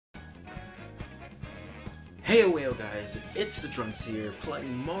Hey whale guys, it's the Drunks here,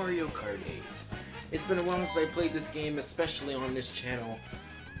 playing Mario Kart 8. It's been a while since I played this game, especially on this channel.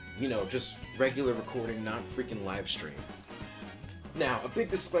 You know, just regular recording, not freaking live stream. Now, a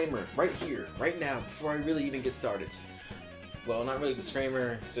big disclaimer, right here, right now, before I really even get started. Well, not really a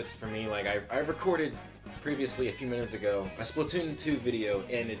disclaimer, just for me, like, I recorded previously, a few minutes ago, a Splatoon 2 video,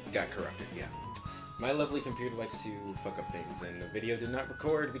 and it got corrupted, yeah. My lovely computer likes to fuck up things, and the video did not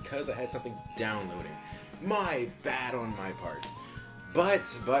record because I had something downloading. My bad on my part. But,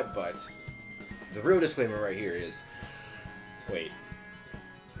 the real disclaimer right here is, wait,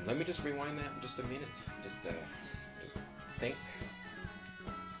 let me just rewind that just a minute, just think.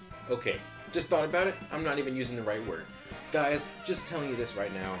 Okay, just thought about it, I'm not even using the right word. Guys, just telling you this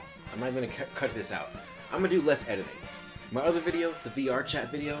right now, I'm not gonna cut this out. I'm gonna do less editing. My other video, the VR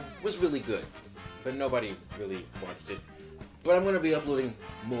chat video, was really good, but nobody really watched it. But I'm gonna be uploading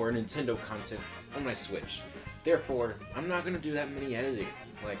more Nintendo content on my Switch. Therefore, I'm not gonna do that many editing.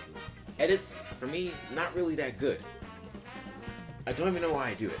 Like, edits, for me, not really that good. I don't even know why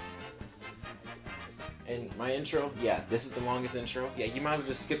I do it. And my intro, yeah, this is the longest intro. Yeah, you might as well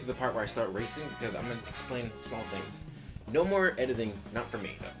just skip to the part where I start racing, because I'm gonna explain small things. No more editing, not for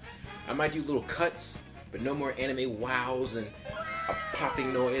me, though. I might do little cuts, but no more anime wows and a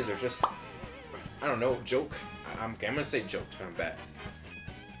popping noise, or just, I don't know, joke. I'm gonna say jokes, but I'm bad.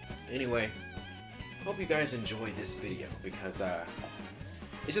 Anyway, hope you guys enjoy this video, because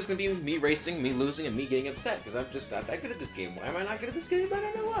it's just gonna be me racing, me losing, and me getting upset, because I'm just not that good at this game. Why am I not good at this game? I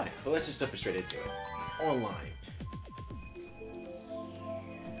don't know why. But let's just jump straight into it. Online.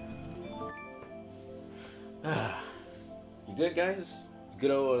 You good, guys? Good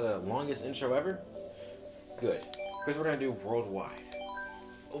old longest intro ever? Good. Because we're gonna do worldwide.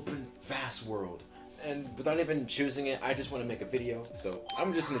 Open, vast world. And without even choosing it, I just want to make a video, so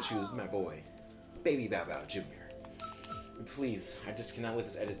I'm just going to choose my boy, Baby Bow Bow Jr. And please, I just cannot let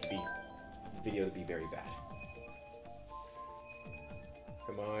this video to be very bad.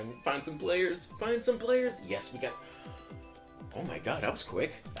 Come on, find some players, find some players! Yes, we got... Oh my god, that was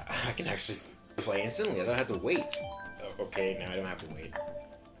quick. I can actually play instantly, I don't have to wait. Okay, now I don't have to wait.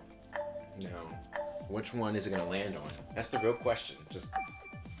 No. Which one is it going to land on? That's the real question, just...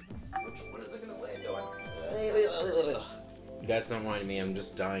 Which one is it going to land on? You guys don't mind me, I'm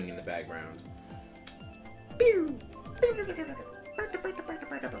just dying in the background.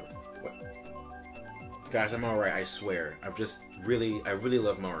 What? Guys, I'm alright, I swear. I really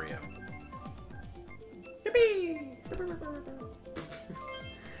love Mario.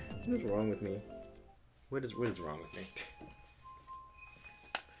 What is wrong with me? What is wrong with me?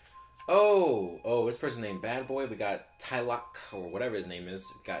 Oh, this person named Bad Boy. We got Tylok, or whatever his name is.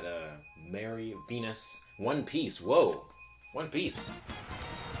 We got Mary, Venus, One Piece. Whoa, One Piece.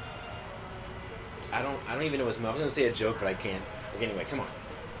 I don't even know his name. I was gonna say a joke, but I can't. Okay, anyway, come on.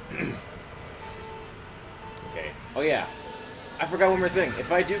 Okay. Oh yeah, I forgot one more thing.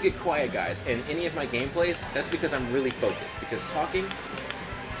 If I do get quiet, guys, in any of my gameplays, that's because I'm really focused. Because talking,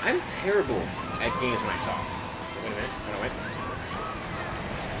 I'm terrible at games when I talk. So wait a minute. Hold on, wait.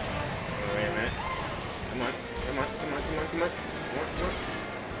 Wait a minute. Come on. Come on.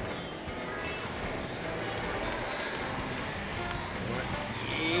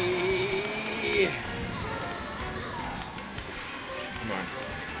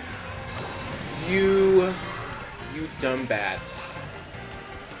 You dumb bat.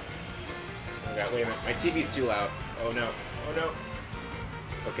 Oh god, wait a minute. My TV's too loud. Oh no.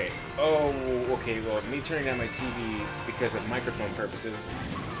 Okay. Oh, okay, well, me turning down my TV because of microphone purposes.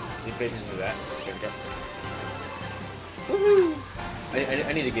 You pay attention to that. There we go. Woohoo!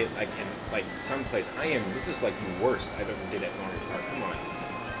 I need to get, like, in, someplace. This is, like, the worst I've ever did at Mario Kart. Come on.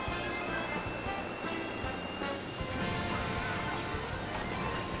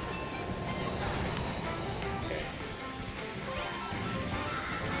 Okay.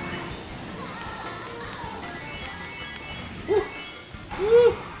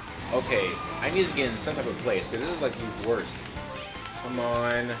 Woo! Okay, I need to get in some type of place, because this is, like, the worst. Come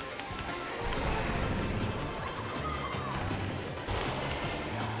on.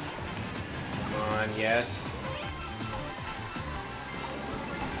 Come on, yes.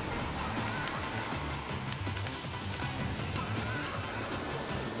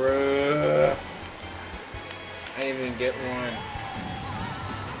 Bruh. I didn't even get one.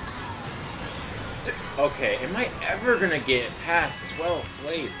 Okay, am I ever gonna get past 12th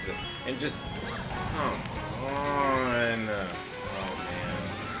place? And just... Come on.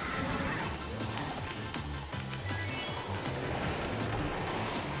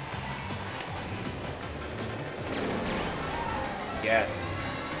 Yes.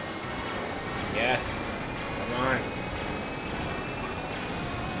 Yes. Come Come on.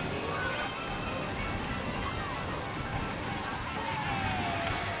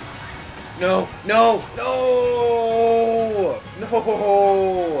 No, no, no,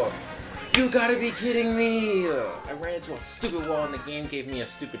 no! You gotta be kidding me! I ran into a stupid wall and the game gave me a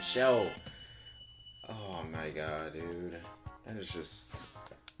stupid shell. Oh my god, dude. That's just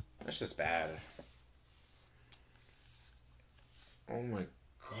bad. Oh my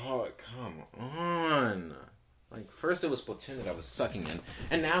god, come on. Like, first it was Splatoon that I was sucking in,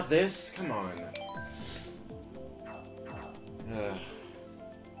 and now this? Come on. Ugh.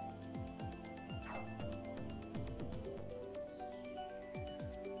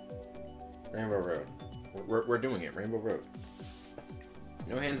 Rainbow Road. We're doing it. Rainbow Road.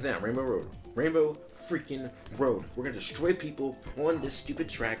 No hands down. Rainbow Road. Rainbow freaking Road. We're gonna destroy people on this stupid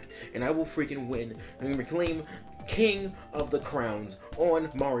track, and I will freaking win and reclaim King of the Crowns on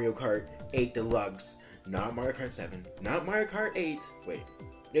Mario Kart 8 Deluxe. Not Mario Kart 7. Not Mario Kart 8. Wait.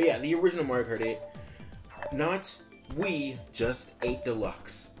 Yeah, the original Mario Kart 8. Not Wii, just 8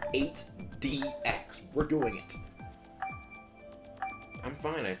 Deluxe. 8DX. We're doing it. I'm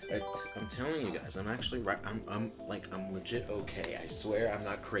fine. I'm telling you guys, I'm actually right. I'm legit okay. I swear I'm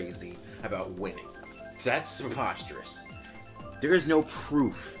not crazy about winning. That's preposterous. There is no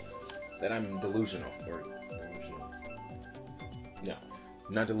proof that I'm delusional or delusional. No,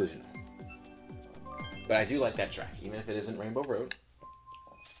 not delusional. But I do like that track, even if it isn't Rainbow Road.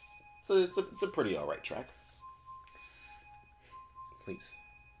 So it's a pretty alright track. Please.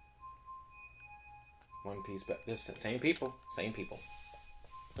 One piece back. Just same people. Same people.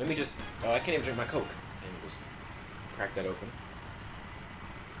 Let me just... Oh, I can't even drink my Coke. Can you just crack that open?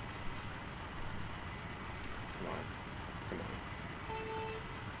 Come on. Come on.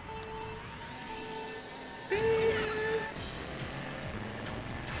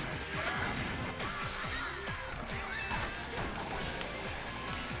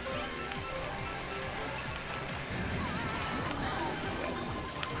 Yes.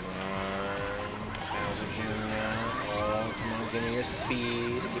 Come on. Bowser Jr. Oh, come on. Give me your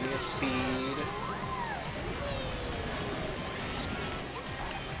speed. Give me your speed.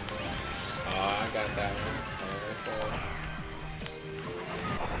 Oh, I got that one.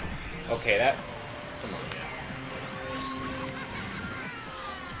 Okay, that... Come on, yeah.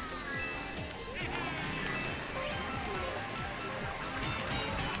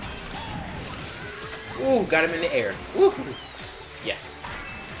 Ooh, got him in the air. Woo! Yes.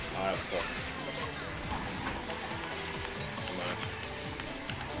 Oh, that was close. Come on.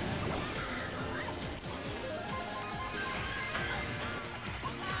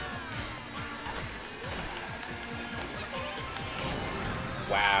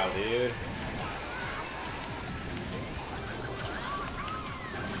 Wow, dude.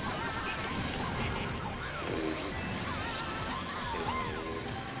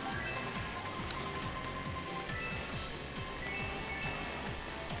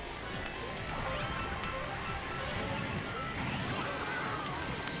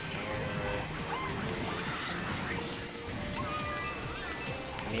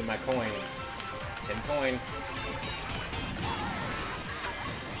 I need my coins. 10 coins.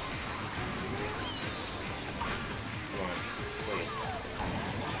 Come on, please.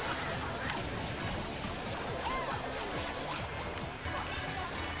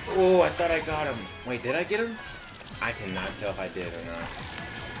 Oh, I thought I got him. Wait, did I get him? I cannot tell if I did or not.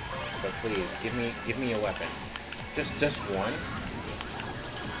 But please, give me a weapon. Just one.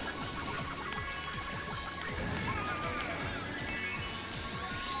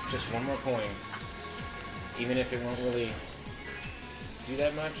 Just one more coin. Even if it won't really do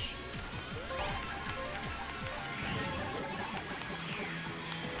that much.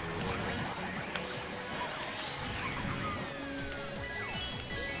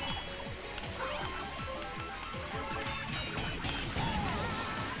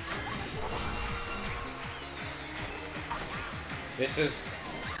 This is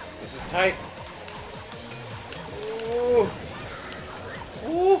tight. Ooh.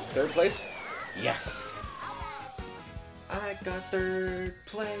 Ooh, third place? Yes! I got third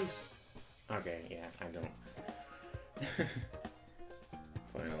place! Okay, yeah, I don't.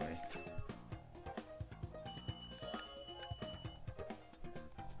 Finally.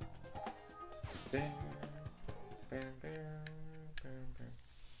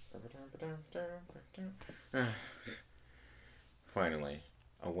 Finally,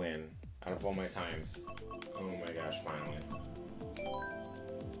 a win out of all my times. Oh my gosh, finally.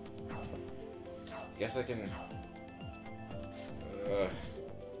 Guess I can...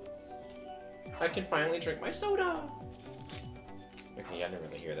 I can finally drink my soda! Okay, I didn't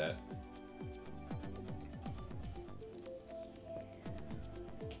really hear that.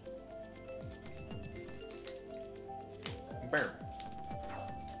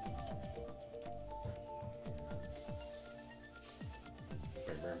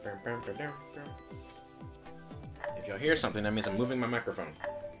 If y'all hear something, that means I'm moving my microphone.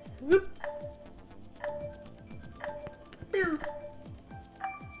 Whoop.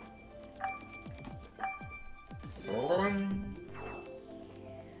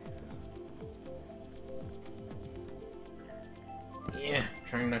 Yeah,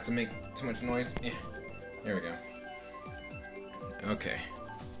 trying not to make too much noise. Yeah, there we go. Okay.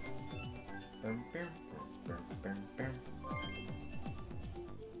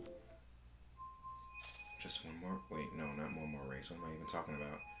 Just one more. Wait, no, not one more race. What am I even talking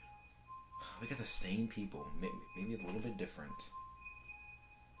about? We got the same people. Maybe a little bit different.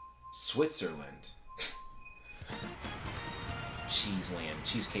 Switzerland. Cheeseland.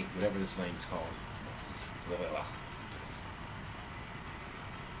 Cheesecake, whatever this land is called.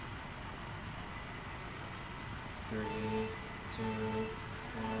 3, 2, 1.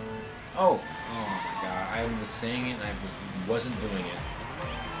 Oh! Oh my god. I was saying it and I wasn't doing it.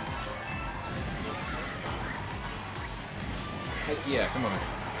 Heck yeah, come on.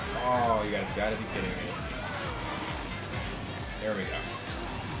 Oh, you gotta be kidding me. There we go.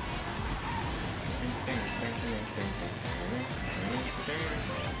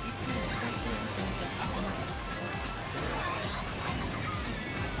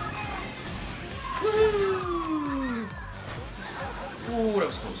 Woo! Ooh, that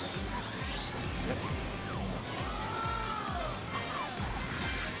was close. Yep.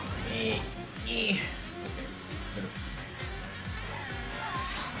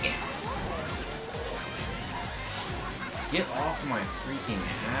 Okay. Get off my freaking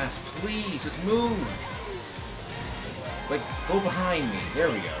ass, please. Just move. Like, go behind me. There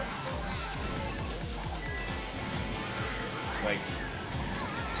we go. Like,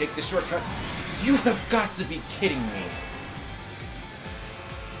 take the shortcut. You have got to be kidding me.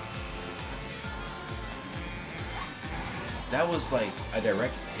 That was like a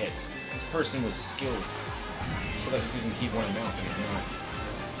direct hit. This person was skilled. I feel like he's using keyboard and mouse, but he's not.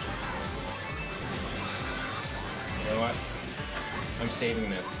 You know what? I'm saving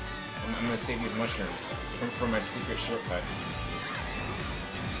this. I'm gonna save these mushrooms for my secret shortcut.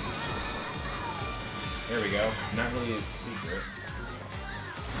 There we go. Not really a secret.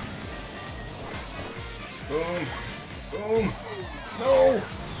 Boom! Boom! No!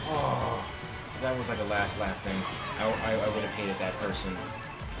 Oh, that was like a last lap thing. I would have hated that person.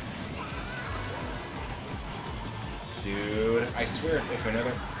 Dude, I swear if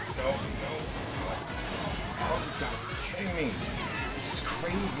another... No. Oh, you gotta be kidding me. This is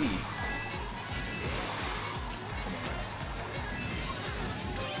crazy.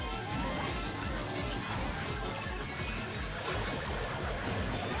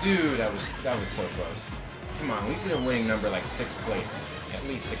 Dude, that was so close. Come on, at least they're winning number like 6th place. At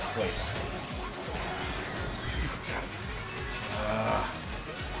least 6th place. You've gotta be...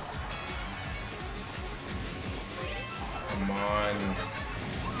 Come on.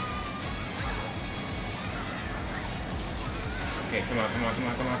 Okay, come on.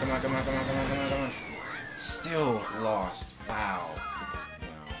 Still lost. Wow.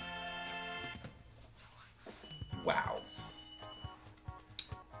 Wow.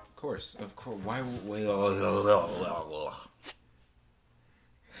 Of course. Why would we...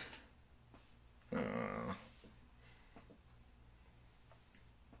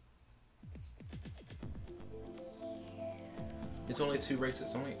 It's only 2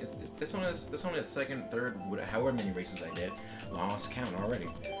 races. That's only the second, third, however many races I did. Lost count already.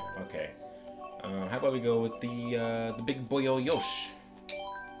 Okay. How about we go with the big boyo Yoshi.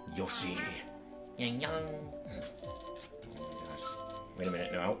 Yoshi. Yang yang. Oh my gosh. Wait a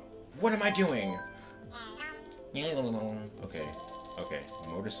minute. No. What am I doing? Okay.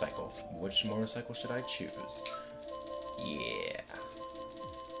 Motorcycle. Which motorcycle should I choose? Yeah.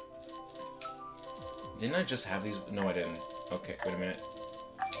 Didn't I just have these? No, I didn't. Okay, wait a minute.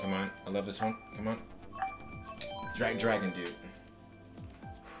 Come on. I love this one. Come on. Dragon dude.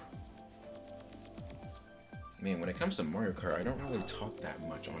 Man, when it comes to Mario Kart, I don't really talk that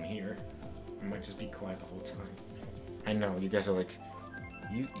much on here. I might just be quiet the whole time. I know, you guys are like,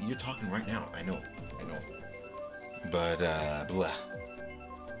 you're talking right now. I know. But, blah.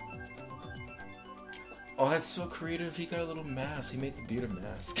 Oh, that's so creative. He got a little mask. He made the beard a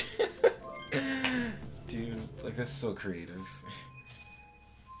mask. Dude, like, that's so creative.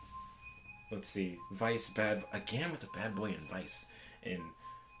 Let's see. Vice, again with the bad boy and Vice. And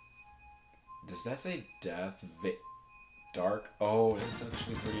does that say Death? Dark? Oh, that's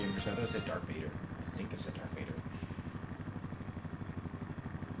actually pretty interesting. I thought it said Darth Vader. I think it said Darth Vader.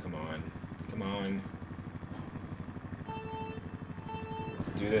 Come on.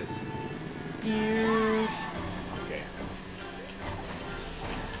 Let's do this. Okay.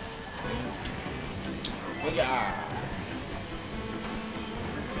 Oh yeah.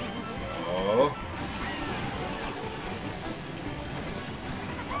 Oh.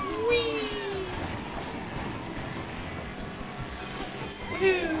 Whee.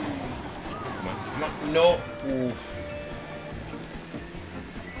 Come on, come on. No. Oof.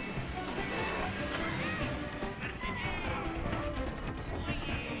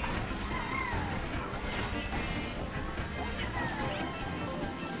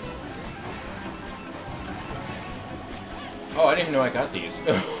 Oh, I didn't even know I got these.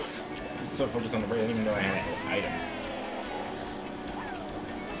 I'm so focused on the brain, I didn't even know I had items.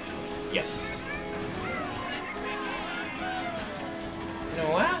 Yes.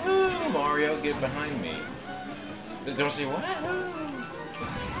 No, wahoo! Mario, get behind me. Don't say wahoo!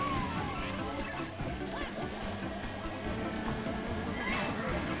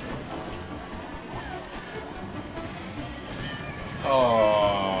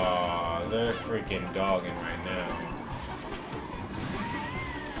 Oh, they're freaking dogging right now.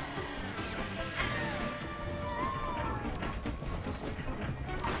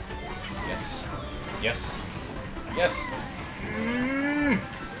 Yes. Yes. Yes.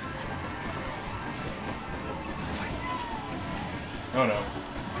 Oh no.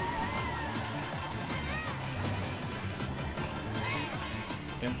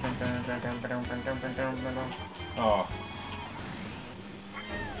 Oh.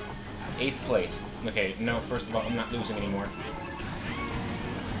 8th place. Okay, no, first of all, I'm not losing anymore.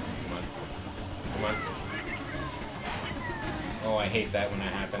 Come on. Come on. Oh, I hate that when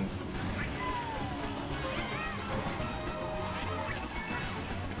that happens.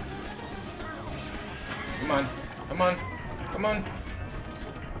 Come on. Come on. Come on.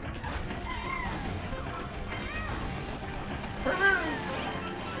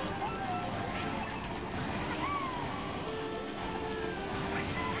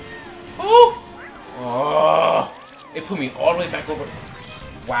 Oh! Oh! It put me all the way back over.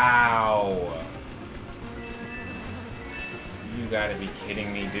 Wow. You gotta be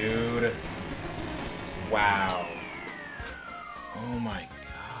kidding me, dude. Wow. Oh my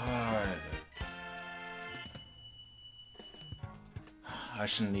god. I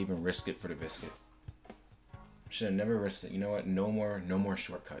shouldn't even risk it for the biscuit. Should have never risked it. You know what? No more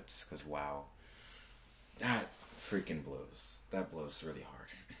shortcuts. Cause wow, that freaking blows. That blows really hard.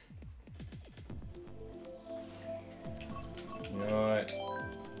 You know what?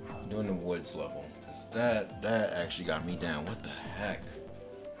 I'm doing the woods level. Cause that actually got me down. What the heck?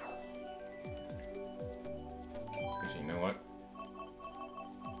 Actually, you know what?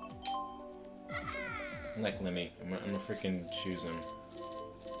 I'm like Lemmy. I'm gonna freaking choose him.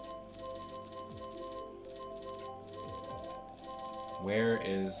 Where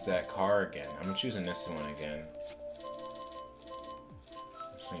is that car again? I'm choosing this one again.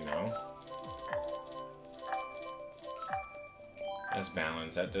 Actually, no. That's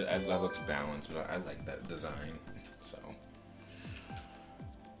balanced. That looks balanced, but I like that design. So.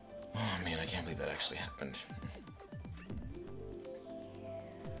 Oh man, I can't believe that actually happened.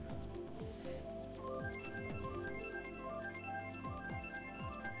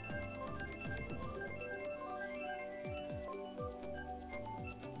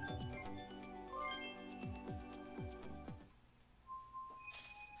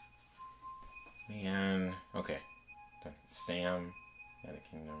 Man, okay. Sam, United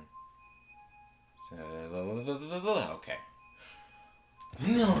Kingdom. Okay.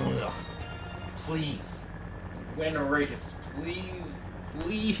 No, please. Win a race, please,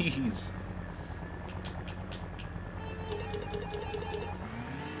 please.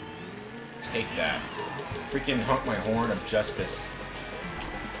 Take that. Freaking honk my horn of justice.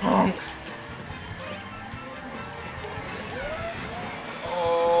 Honk.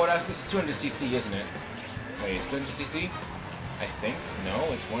 This is 200cc, isn't it? Wait, it's 200cc? I think.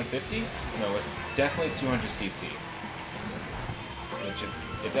 No, it's 150? No, it's definitely 200cc. Which,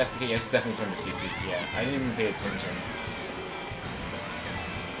 if that's the case, yeah, it's definitely 200cc. Yeah, I didn't even pay attention.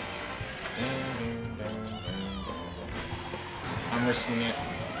 I'm risking it.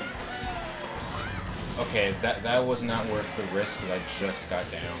 Okay, that was not worth the risk because I just got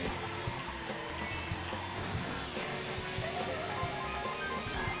down.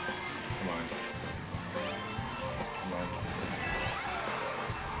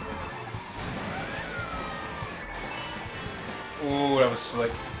 Ooh, that was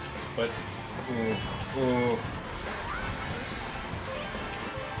slick. But, ooh.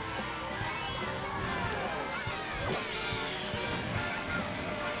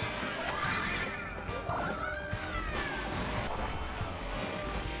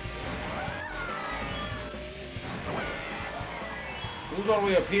 Who's all the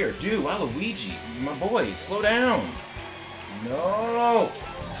way up here? Dude, Waluigi, my boy, slow down. No!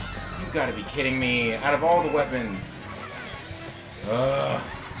 You gotta be kidding me. Out of all the weapons. Ugh.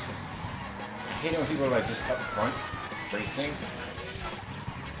 I hate it when people are like just up front, racing.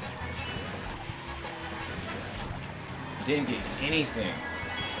 Didn't get anything.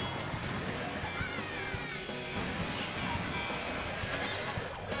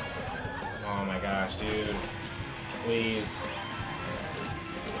 Oh my gosh, dude. Please.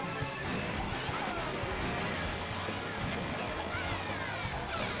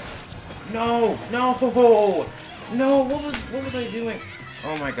 No! No! No! What was I doing?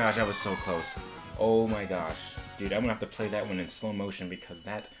 Oh my gosh, I was so close. Oh my gosh. Dude, I'm gonna have to play that one in slow motion because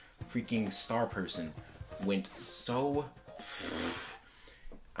that freaking star person went so...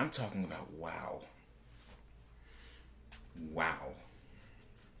 I'm talking about wow. Wow.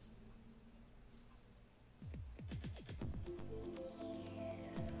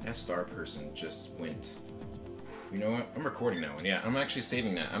 That star person just went... You know what? I'm recording that one. Yeah, I'm actually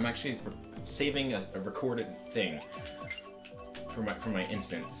saving that. I'm actually saving a recorded thing for my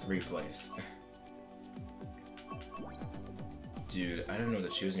instance replays. Dude, I don't know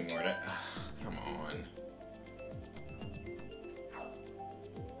what to choose anymore. Come on.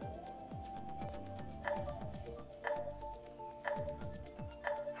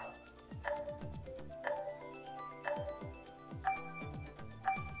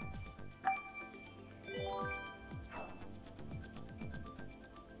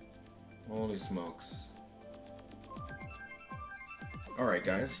 Holy smokes. Alright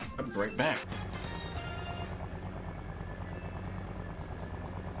guys, I'll be right back.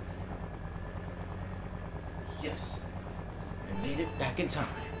 Yes, I made it back in time.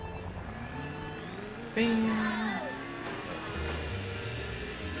 Bam!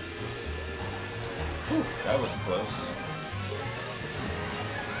 Whew, that was close.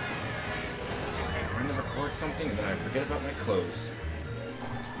 I'm trying to record something and then I forget about my clothes.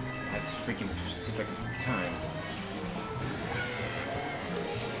 That's freaking see if I can time.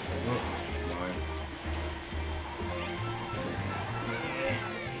 Oh, come on.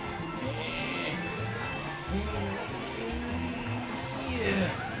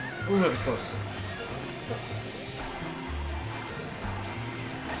 Yeah. Ooh, that was close.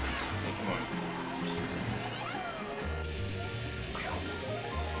 Okay, come on.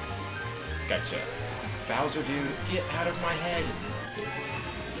 Gotcha. Bowser, dude, get out of my head.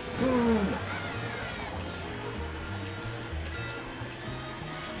 Boom!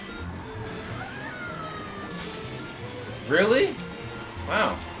 Really?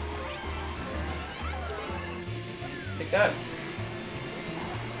 Wow. Take that.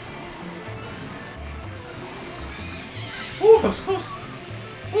 Ooh, that was close.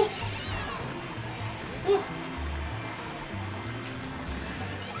 Ooh. Ooh.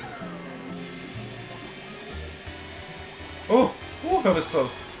 Oh, ooh, that was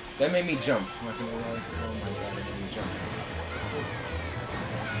close. That made me jump. I'm not gonna lie. Oh my god, that made me jump.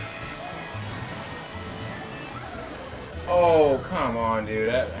 Oh, come on, dude.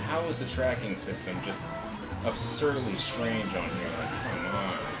 How is the tracking system just absurdly strange on here? Like, come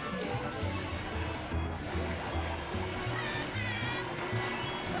on.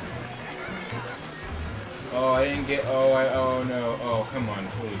 Oh, I didn't get... Oh, no. Oh, come on.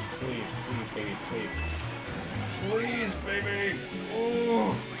 Please, please, please, baby, please. Please, baby.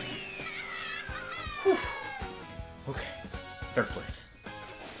 Ooh. Whew. Okay, third place.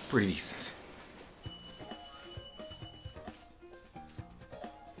 Pretty decent.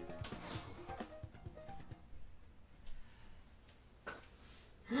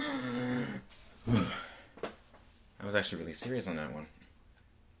 I was actually really serious on that one.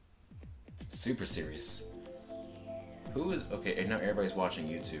 Super serious. Who is... Okay, and now everybody's watching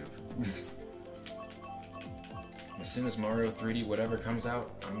YouTube. As soon as Mario 3D whatever comes out,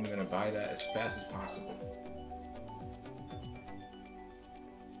 I'm gonna buy that as fast as possible.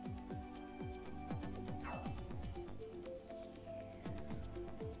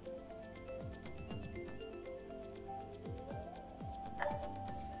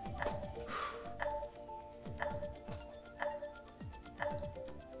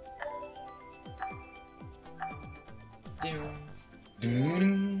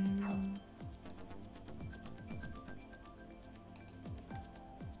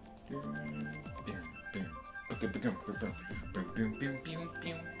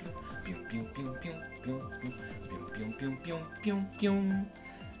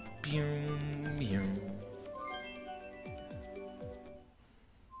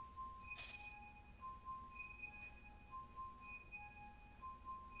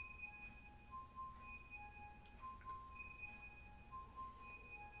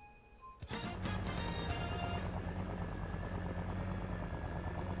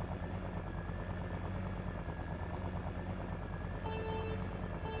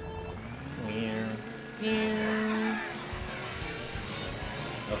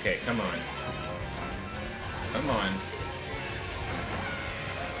 Okay, come on. Come on.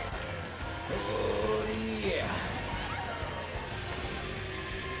 Oh, yeah.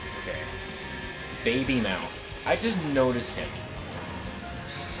 Okay. Baby mouth. I just noticed him.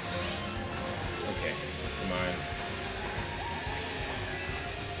 Okay, come on.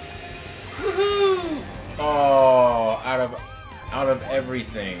 Woohoo! Oh, out of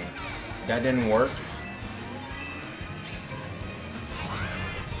everything. That didn't work.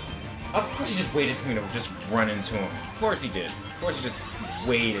 Of course he just waited for me to just run into him. Of course he did. Of course he just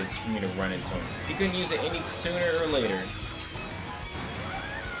waited for me to run into him. He couldn't use it any sooner or later.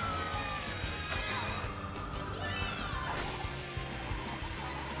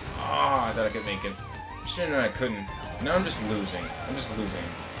 Ah, I thought I could make it. Shit, no, I couldn't. Now I'm just losing. I'm just losing.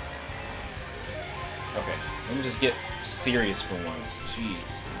 Okay, let me just get serious for once.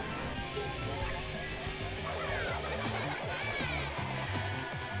 Jeez.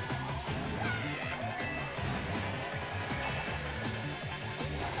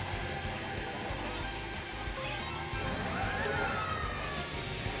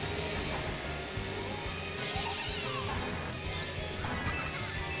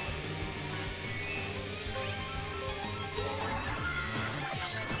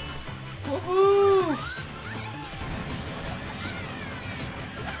 Woohoo!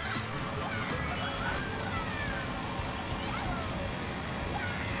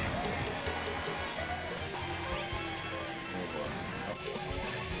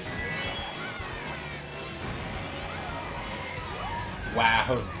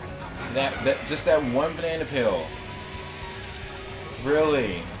 Wow, that just that one banana peel.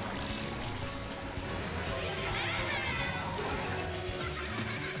 Really?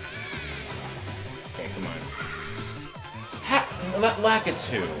 Okay, come on.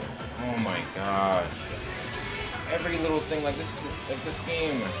 Lakitu. Oh my gosh. Every little thing like this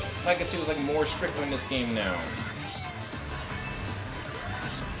game. Lakitu is like more strict in this game now.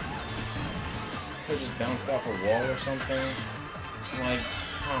 Could just bounced off a wall or something. Like,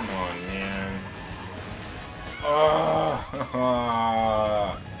 come on, man. Oh,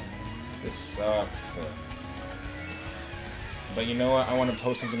 this sucks. But you know what? I want to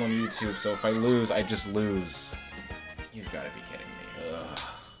post something on YouTube, so if I lose, I just lose. You've got to be kidding me. Ugh.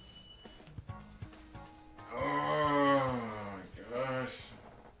 Oh my gosh.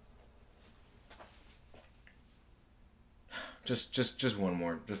 Just one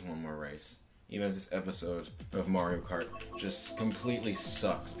more race. Even if this episode of Mario Kart just completely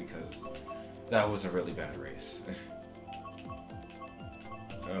sucks because that was a really bad race.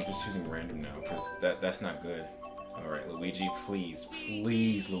 I'm just choosing random now because that's not good. Alright, Luigi, please,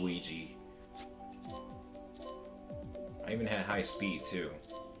 please, Luigi. I even had high speed too.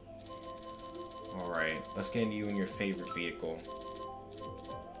 Alright, let's get you in your favorite vehicle.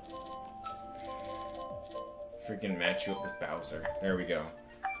 Freaking match you up with Bowser. There we go.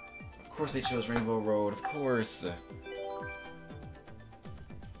 Of course they chose Rainbow Road, of course.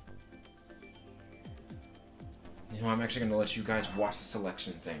 You know, I'm actually gonna let you guys watch the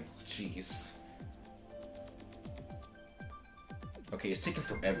selection thing. Jeez. Okay, it's taking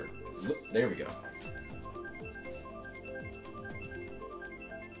forever. Look, there we go.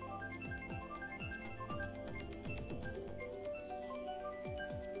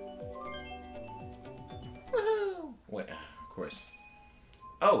 Woohoo! Wait, of course.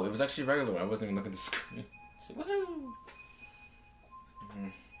 Oh, it was actually regular. I wasn't even looking at the screen. So, woohoo!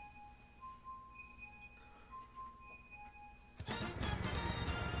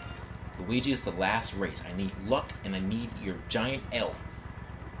 Luigi is the last race. I need luck and I need your giant L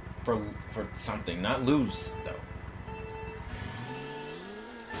for something. Not lose though.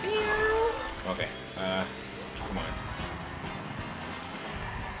 Okay. Come on.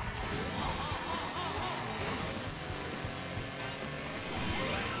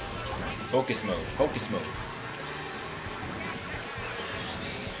 Focus mode. Focus mode.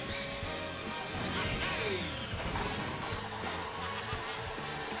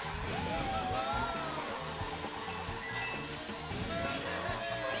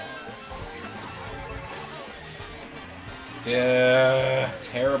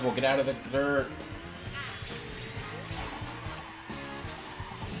 Terrible. Get out of the dirt.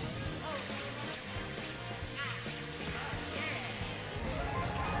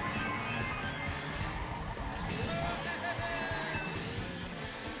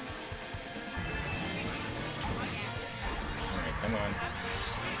 Alright, come on.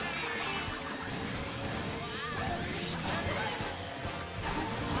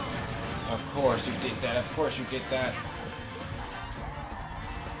 Of course you did that. Of course you did that.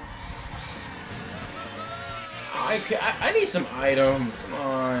 I need some items. Come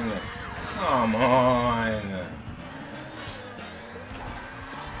on. on! Come on!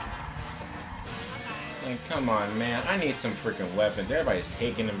 Like, come on, man. I need some freaking weapons. Everybody's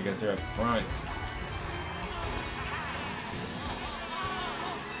taking them because they're up front.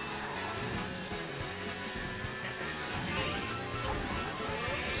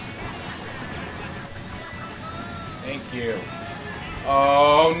 Thank you.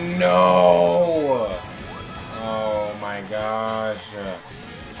 Oh, no! Oh, my gosh.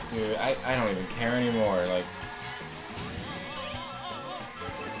 Dude, I don't even care anymore. Like...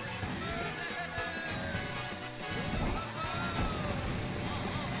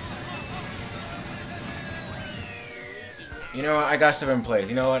 You know what? I got 7th place.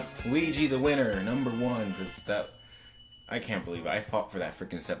 You know what? Luigi the winner, #1, because that... I can't believe it. I fought for that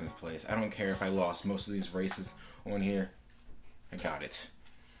freaking 7th place. I don't care if I lost most of these races on here. I got it.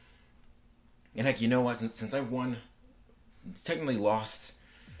 And heck, you know what? Since I won, technically lost,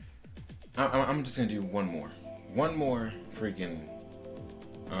 I'm just gonna do one more. One more freaking...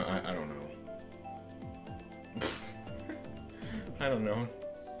 I don't know. I don't know.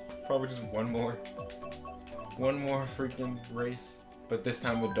 Probably just one more. One more freaking race, but this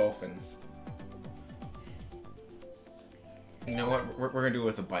time with dolphins. You know what? We're gonna do it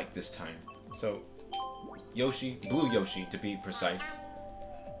with a bike this time. So, Yoshi, Blue Yoshi to be precise.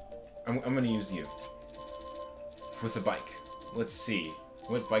 I'm gonna use you with a bike. Let's see.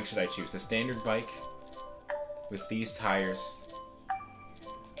 What bike should I choose? The standard bike with these tires.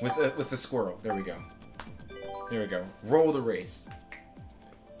 With the squirrel. There we go. There we go. Roll the race.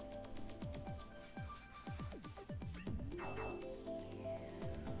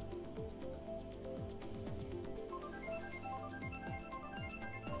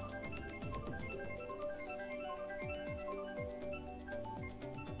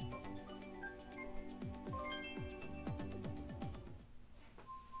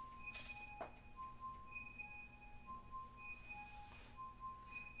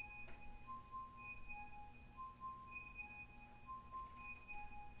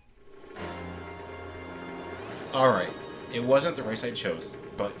 Alright, it wasn't the race I chose,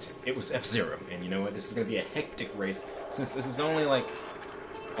 but it was F-Zero, and you know what, this is going to be a hectic race, since this is only like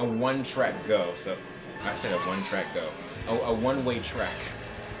a one-track go, so, I said a one-track go, a one-way track.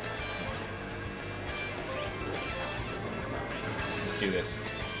 Let's do this.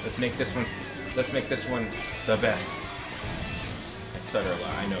 Let's make this one the best. I stutter a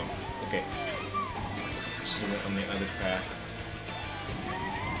lot, I know. Okay. I should have went on the other path.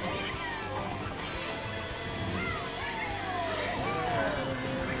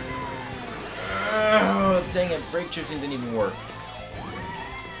 Oh, dang it, brake shifting didn't even work.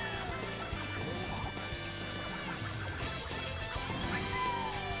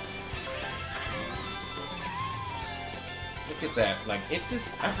 Look at that, like, it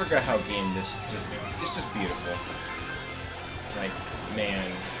just, I forgot how game this just, it's just beautiful. Like,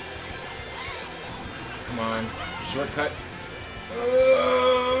 man. Come on, shortcut.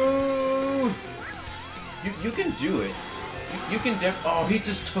 Oh! You can do it. You can oh, he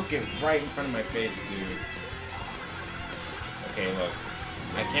just took it right in front of my face, dude. Okay, look.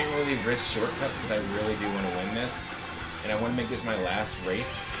 I can't really risk shortcuts because I really do want to win this. And I want to make this my last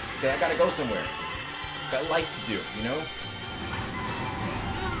race. But I gotta go somewhere. Got life to do, you know?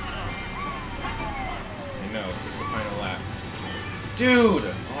 I know, it's the final lap. Dude!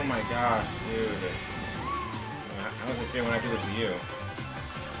 Oh my gosh, dude. How does it feel when I give it to you?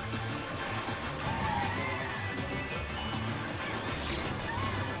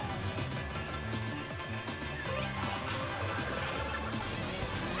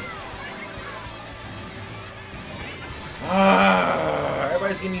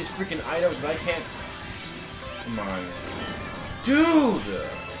 Everybody's getting these freaking items, but I can't. Come on. Dude!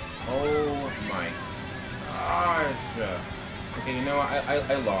 Oh my gosh. Okay, you know what?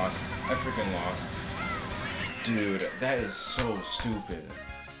 I lost. I freaking lost. Dude, that is so stupid.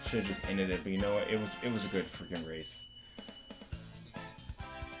 Should've just ended it, but you know what? It was a good freaking race.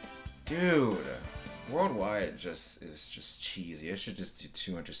 Dude. Worldwide is just cheesy. I should just do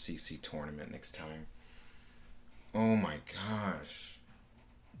 200cc tournament next time. Oh my gosh.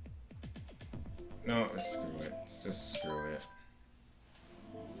 No, screw it. Just screw it.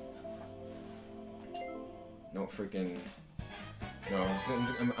 No freaking... No,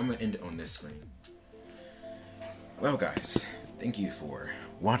 I'm gonna end it on this screen. Well guys, thank you for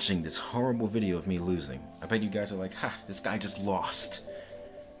watching this horrible video of me losing. I bet you guys are like, ha, this guy just lost.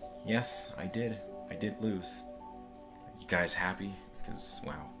 Yes, I did. I did lose. You guys happy? Because,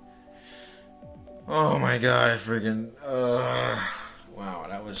 wow. Oh my god, I freaking... wow,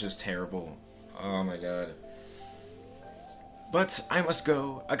 that was just terrible. Oh my god. But I must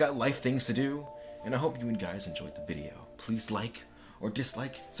go. I got life things to do. And I hope you guys enjoyed the video. Please like or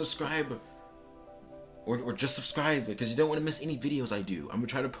dislike, subscribe, or just subscribe because you don't want to miss any videos I do. I'm going to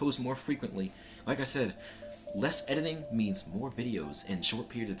try to post more frequently. Like I said, less editing means more videos in a short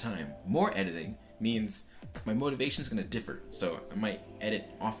period of time. More editing means my motivation is going to differ. So I might edit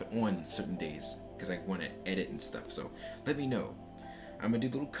off and on certain days because I want to edit and stuff. So let me know. I'm going to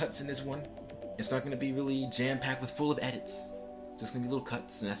do little cuts in this one. It's not going to be really jam-packed with full of edits. Just going to be little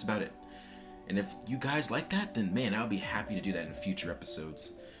cuts and that's about it. And if you guys like that, then man, I'll be happy to do that in future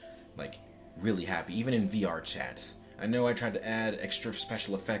episodes. Like, really happy, even in VR chat. I know I tried to add extra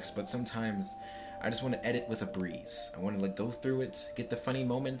special effects, but sometimes I just want to edit with a breeze. I want to like go through it, get the funny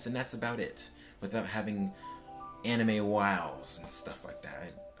moments, and that's about it. Without having anime wows and stuff like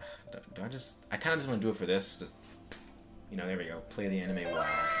that. I kind of just want to do it for this. Just, you know, there we go. Play the anime wows.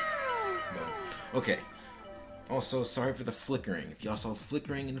 But, okay. Also, sorry for the flickering. If y'all saw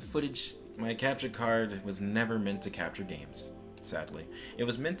flickering in the footage, my capture card was never meant to capture games, sadly. It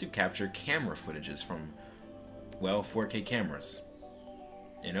was meant to capture camera footages from, well, 4K cameras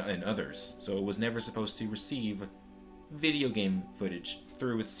and others. So it was never supposed to receive video game footage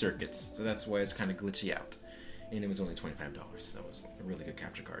through its circuits. So that's why it's kind of glitchy out. And it was only $25. That was a really good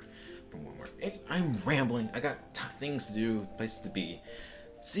capture card from Walmart. Hey, I'm rambling. I got things to do, places to be.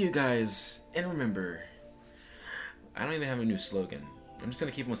 See you guys, and remember, I don't even have a new slogan. I'm just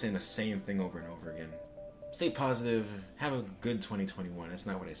going to keep on saying the same thing over and over again. Stay positive, have a good 2021. That's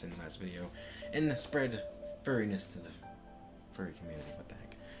not what I said in the last video. And spread furriness to the furry community. What the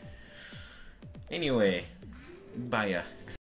heck? Anyway, bye ya.